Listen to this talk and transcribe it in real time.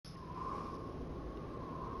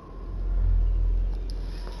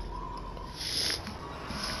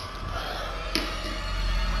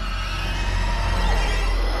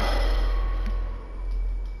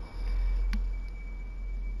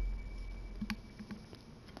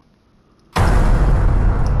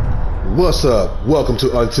What's up? Welcome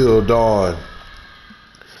to Until Dawn.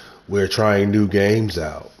 We're trying new games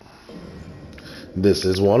out. This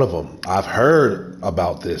is one of them. I've heard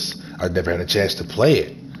about this. I've never had a chance to play it.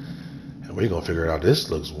 And we're going to figure it out. This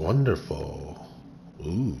looks wonderful.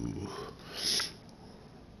 Ooh.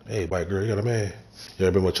 Hey, white girl, you got a man? You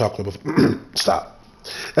ever been with chocolate before? Stop.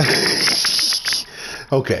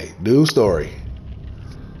 Okay, new story.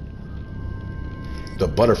 The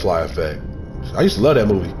Butterfly Effect. I used to love that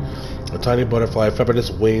movie. A tiny butterfly flapping its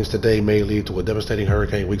wings today may lead to a devastating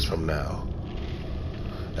hurricane weeks from now.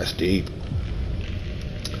 That's deep.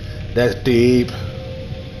 That's deep.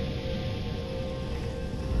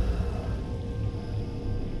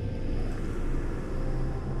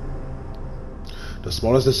 The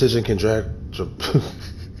smallest decision can drag...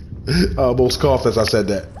 I almost coughed as I said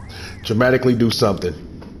that. Dramatically do something.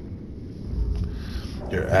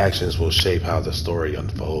 Your actions will shape how the story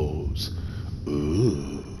unfolds.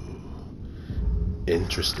 Ooh.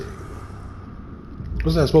 Interesting.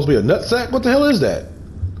 What's that supposed to be, a nutsack? What the hell is that?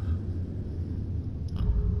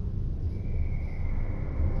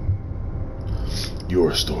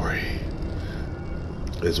 Your story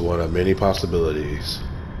is one of many possibilities.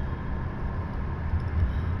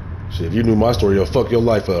 See, if you knew my story, you'll fuck your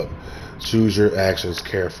life up. Choose your actions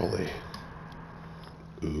carefully.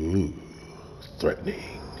 Ooh, threatening.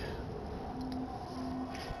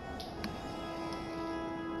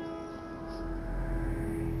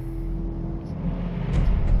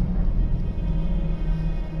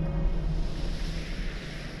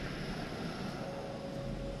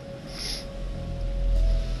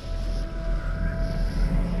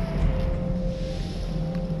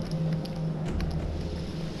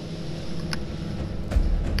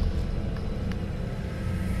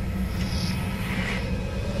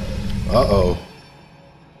 Uh-oh.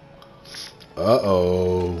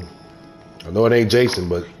 Uh-oh. I know it ain't Jason,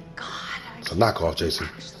 but it's a knockoff Jason.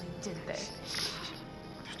 Did they?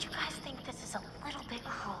 Don't you guys think this is a little bit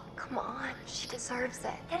cruel? Come on, she deserves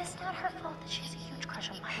it. And it's not her fault that she has a huge crush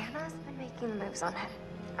on Mike. Hannah's been making moves on him.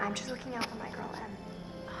 I'm just looking out for my girl, Em.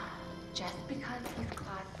 Just because he's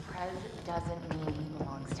class pres doesn't mean he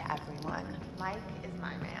belongs to everyone. Mike is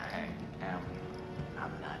my man. Hey,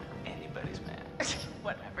 I'm not anybody's man.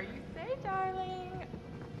 Whatever you say, darling.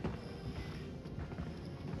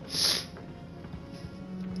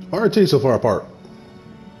 Why are teeth so far apart?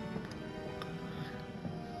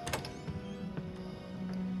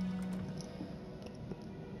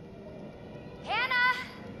 Hannah!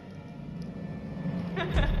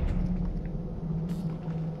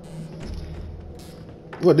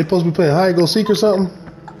 What, they supposed to be playing hide and go seek or something?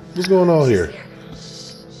 What's going on here?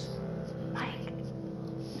 Mike.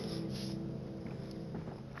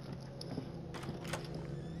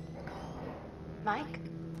 Mike?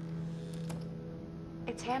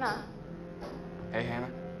 It's Hannah. Hey, Hannah.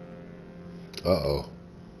 Uh-oh.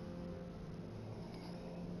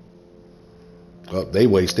 Oh, they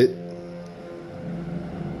wasted.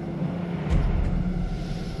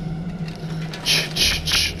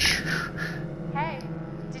 Hey,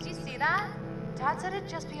 did you see that? Dad said it'd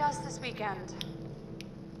just be us this weekend.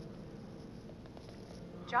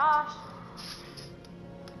 Josh.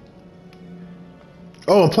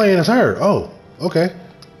 Oh, I'm playing as her. Oh, okay.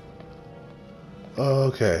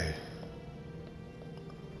 Okay.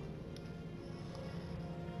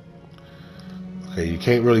 Okay, you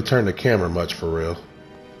can't really turn the camera much for real.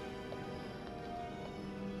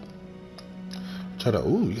 Try to,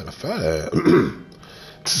 ooh, you got a fat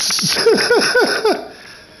ass.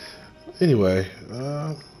 Anyway,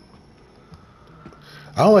 I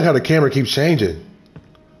don't like how the camera keeps changing.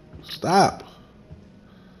 Stop.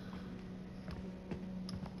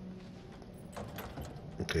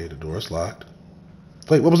 Okay, the door is locked.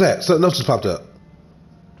 Wait, what was that? Something else just popped up.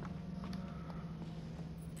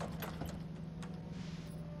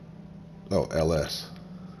 Oh, LS.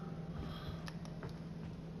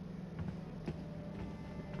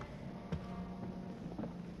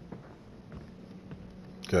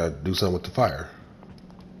 Can I do something with the fire?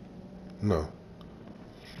 No.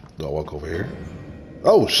 Do I walk over here?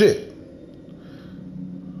 Oh, shit.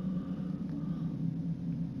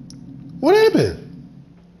 What happened?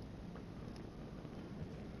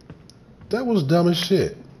 That was dumb as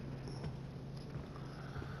shit.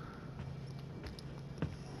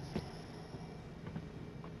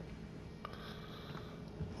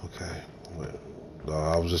 Okay. No,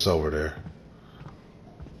 I was just over there.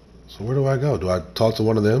 So where do I go? Do I talk to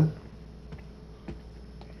one of them?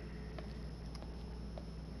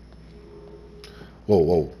 Whoa,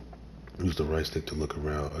 whoa. Use the right stick to look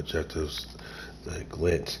around. Objectives that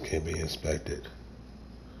glint can be inspected.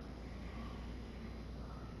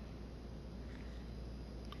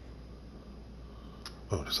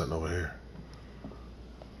 Oh, there's something over here.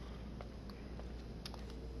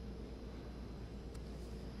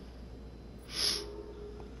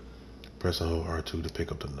 Press and hold R2 to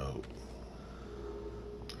pick up the note.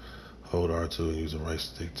 Hold R2 and use the right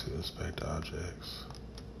stick to inspect objects.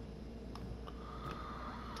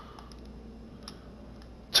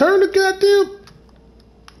 Turn the goddamn...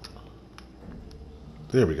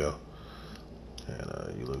 There we go.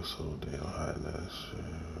 And you look so damn hot in that shit.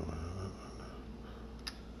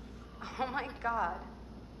 Oh my god.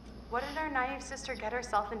 What did our naive sister get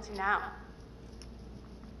herself into now?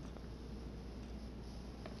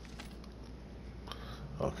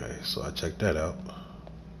 Okay, so I checked that out.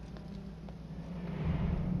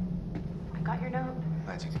 I got your note.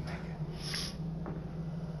 Glad you can make it.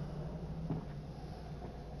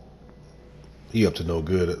 He up to no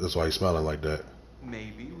good. That's why he's smiling like that.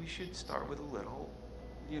 Maybe we should start with a little,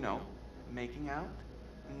 you know, making out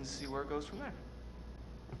and see where it goes from there.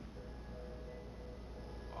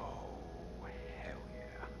 Oh, hell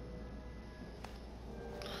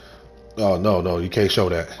yeah. Oh, no, you can't show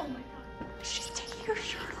that. Oh my god. She's taking her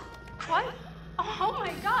shirt off. What? Oh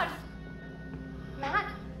my god. Matt,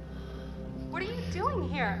 what are you doing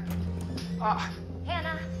here?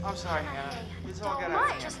 Hannah. I'm sorry, Hannah. It's all Don't got out of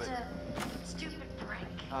mind. hand, Just but... a stupid prank.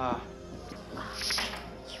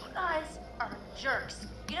 You guys are jerks.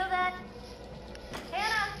 You know that?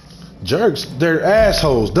 Hannah. Jerks, they're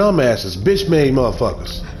assholes, dumbasses, bitch-made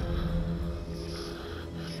motherfuckers.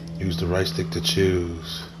 Use the right stick to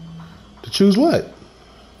choose. To choose what?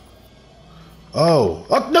 Oh,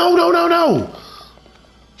 no!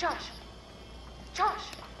 Josh.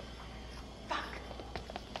 Fuck.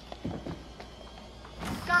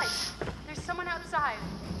 Guys, there's someone outside.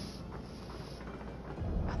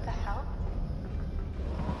 What the hell?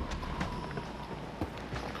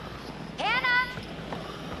 Hannah.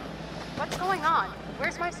 What's going on?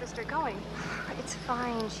 Where's my sister going? It's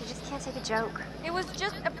fine. She just can't take a joke. It was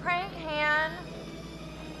just a prank, Han.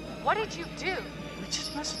 What did you do? We're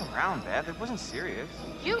just messing around, Beth. It wasn't serious.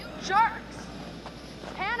 You jerks!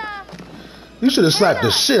 Hannah! You should have slapped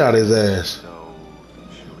the shit out of his ass. So,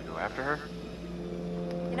 should we go after her?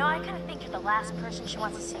 You know, I kind of think you're the last person she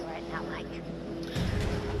wants to see right now, Mike.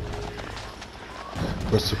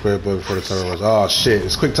 Press the square button for the timer. Oh shit,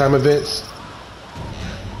 it's quick time events.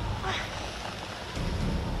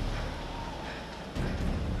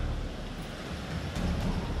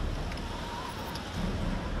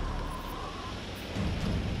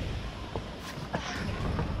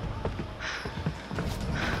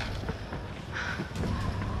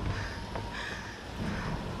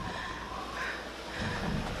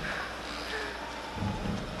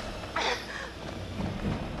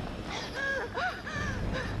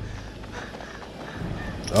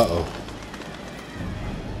 Uh-oh.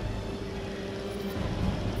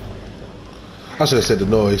 I should have said the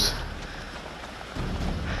noise.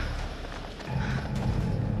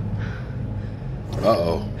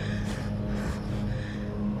 Uh-oh.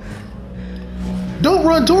 Don't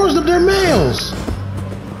run towards them, they're males!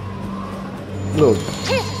 No.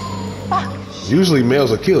 Fuck! Usually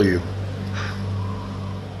males will kill you.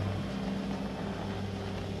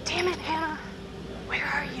 Damn it, Hannah. Where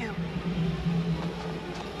are you?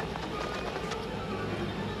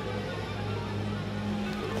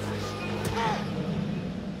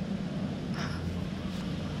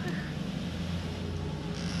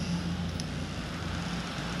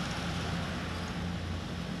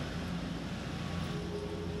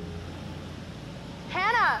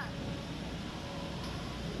 Hannah!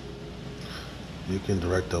 You can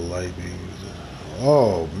direct the light beams.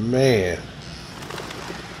 Oh, man.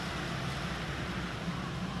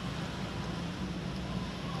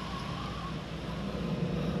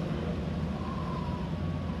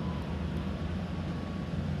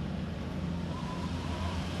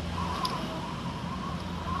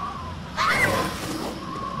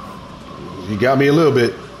 You got me a little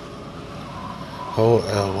bit. Hold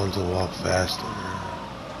L1 to walk faster.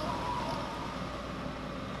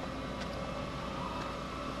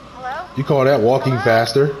 Hello? You call that walking Hello?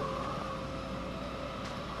 faster?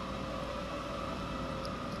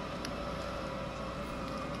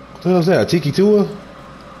 What the hell is that? A Tiki Tua?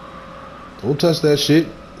 Don't touch that shit.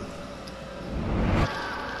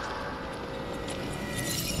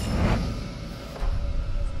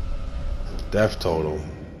 Death total.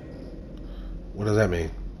 What does that mean?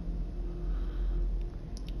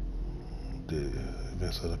 The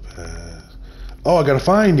events of the past. Oh, I gotta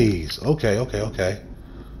find these. Okay.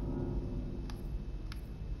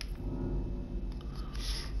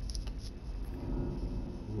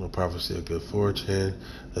 A prophecy of good fortune,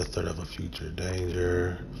 the threat of a future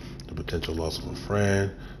danger, the potential loss of a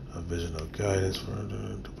friend, a vision of guidance for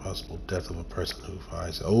the possible death of a person who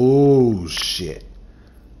finds. Oh shit!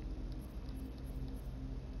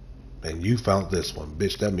 And you found this one,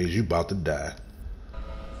 bitch. That means you about to die.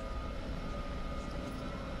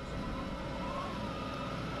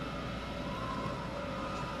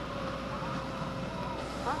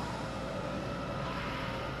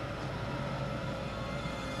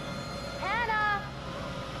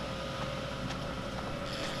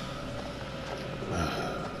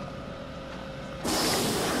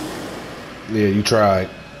 Yeah, you tried.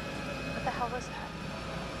 What the hell was that?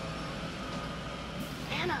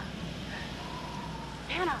 Hannah!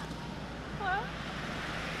 Hannah! What?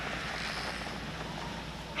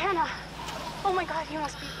 Hannah! Oh my god, you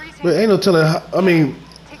must be freezing. But ain't no telling how, I mean,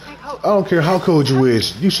 Take my coat. I don't care how cold you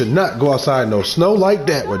is. You should not go outside in no snow like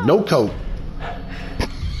that with no coat.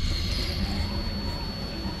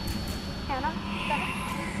 Hannah?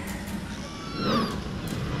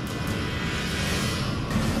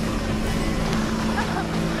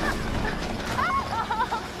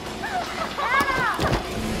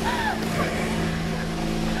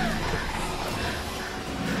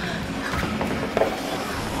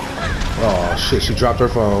 Oh shit, she dropped her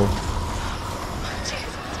phone.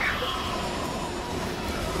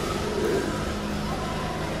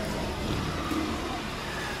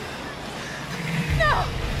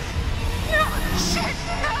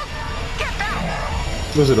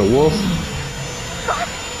 Was it a wolf?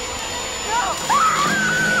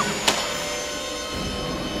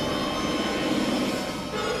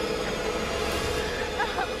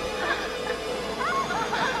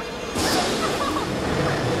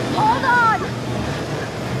 Hold on!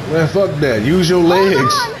 Man, fuck that. Use your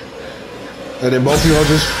legs. And then both of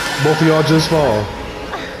y'all just fall.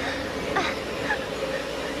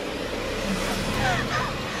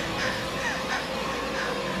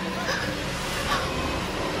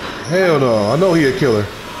 Hell no. I know he a killer.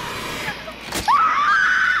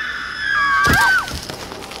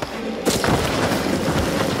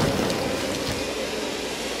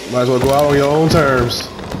 Might as well go out on your own terms.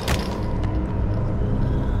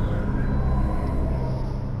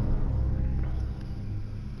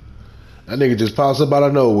 That nigga just pops up out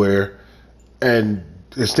of nowhere and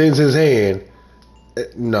extends his hand.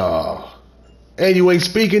 Nah. And you ain't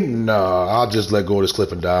speaking? Nah. I'll just let go of this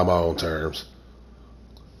cliff and die on my own terms.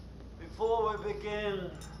 Before we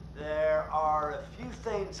begin, there are a few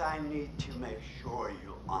things I need to make sure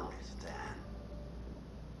you understand.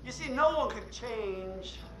 You see, no one can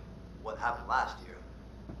change what happened last year.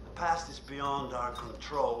 The past is beyond our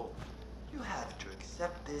control. You have to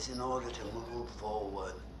accept this in order to move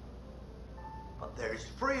forward. But there is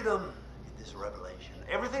freedom in this revelation.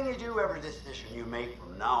 Everything you do, every decision you make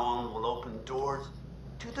from now on will open doors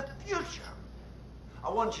to the future. I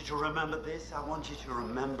want you to remember this. I want you to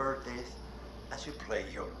remember this as you play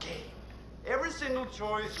your game. Every single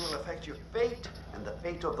choice will affect your fate and the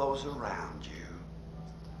fate of those around you.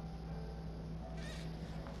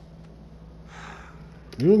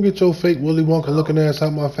 You don't get your fake Willy Wonka looking ass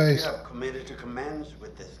out my face. You have committed to commence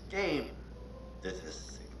with this game. This is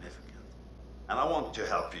significant. And I want to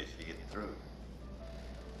help you see it through.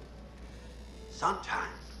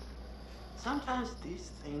 Sometimes these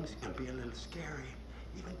things can be a little scary,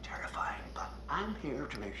 even terrifying, but I'm here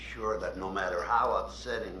to make sure that no matter how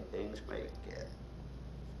upsetting things may get,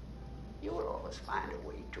 you will always find a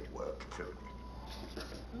way to work through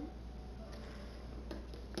it.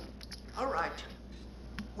 All right.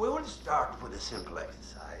 We will start with a simple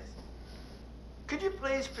exercise. Could you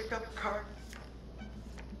please pick up a card?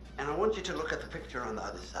 And I want you to look at the picture on the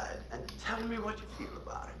other side and tell me what you feel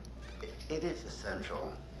about it. It is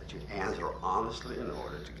essential that you answer honestly in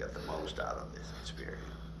order to get the most out of this experience.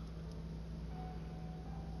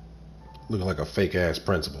 Looking like a fake ass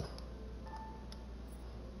principal.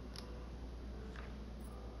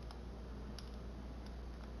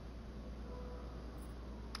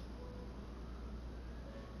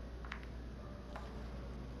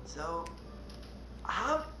 So,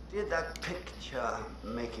 how did that picture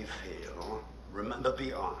make you feel? Remember,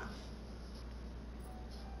 be honest.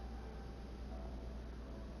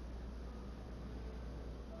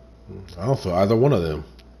 I don't feel either one of them.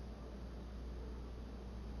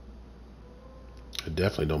 It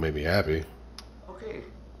definitely don't make me happy. Okay,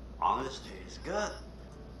 honesty is good.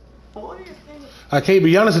 What do you think I can't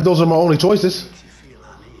be honest if those are my only choices. makes you feel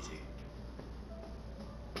uneasy?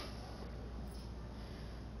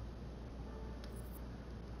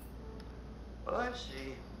 Well, I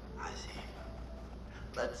see.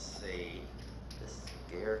 Let's say the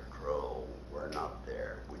scarecrow were not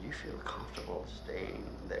there. Would feel comfortable staying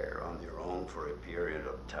there on your own for a period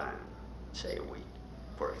of time? Say a week,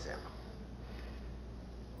 for example.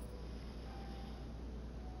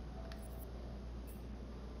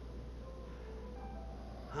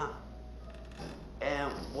 Huh.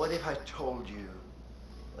 And what if I told you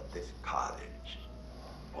that this cottage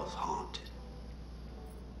was haunted?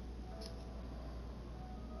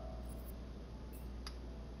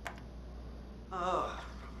 Oh.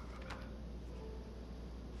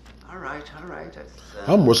 All right.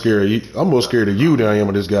 I'm more scared of you. I'm more scared of you than I am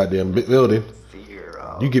of this goddamn building. Fear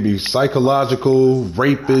of You give me psychological,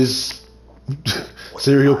 rapist,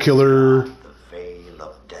 serial killer. the veil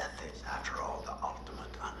of death is, after all, the ultimate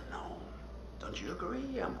unknown. Don't you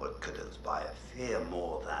agree? And what could inspire fear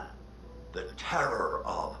more than the terror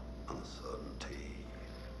of uncertainty?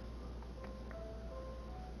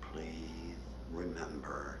 Please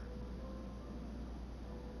remember,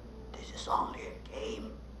 this is only a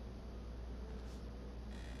game.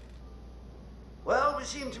 Well, we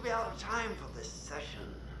seem to be out of time for this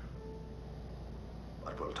session.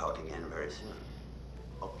 But we'll talk again very soon.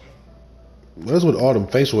 Okay. What's with all them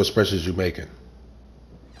facial expressions you making?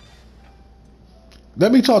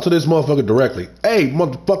 Let me talk to this motherfucker directly. Hey,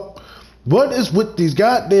 motherfucker, what is with these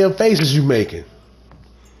goddamn faces you making?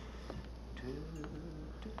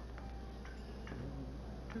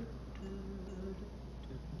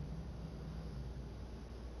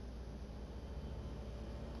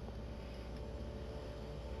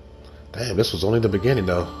 Damn, this was only the beginning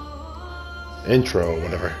though. Intro,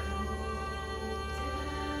 whatever.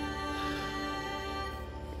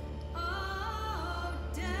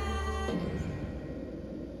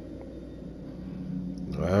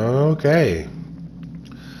 Okay.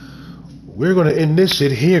 We're gonna end this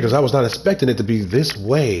shit here because I was not expecting it to be this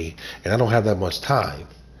way, and I don't have that much time.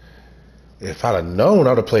 If I'd have known,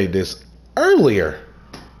 I'd have played this earlier.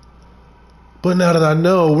 But now that I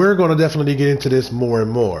know, we're gonna definitely get into this more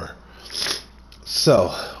and more.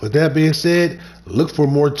 So, with that being said, look for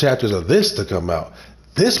more chapters of this to come out.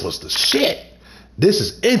 This was the shit. This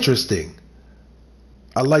is interesting.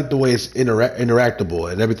 I like the way it's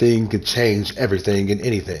interactable and everything can change everything and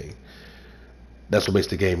anything. That's what makes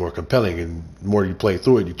the game more compelling. And the more you play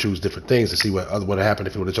through it, you choose different things to see what would have happened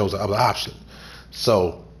if you would have chosen the other option.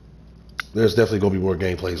 So, there's definitely going to be more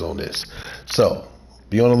gameplays on this. So,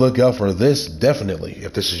 be on the lookout for this, definitely,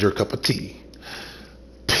 if this is your cup of tea.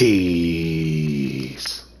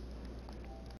 Peace.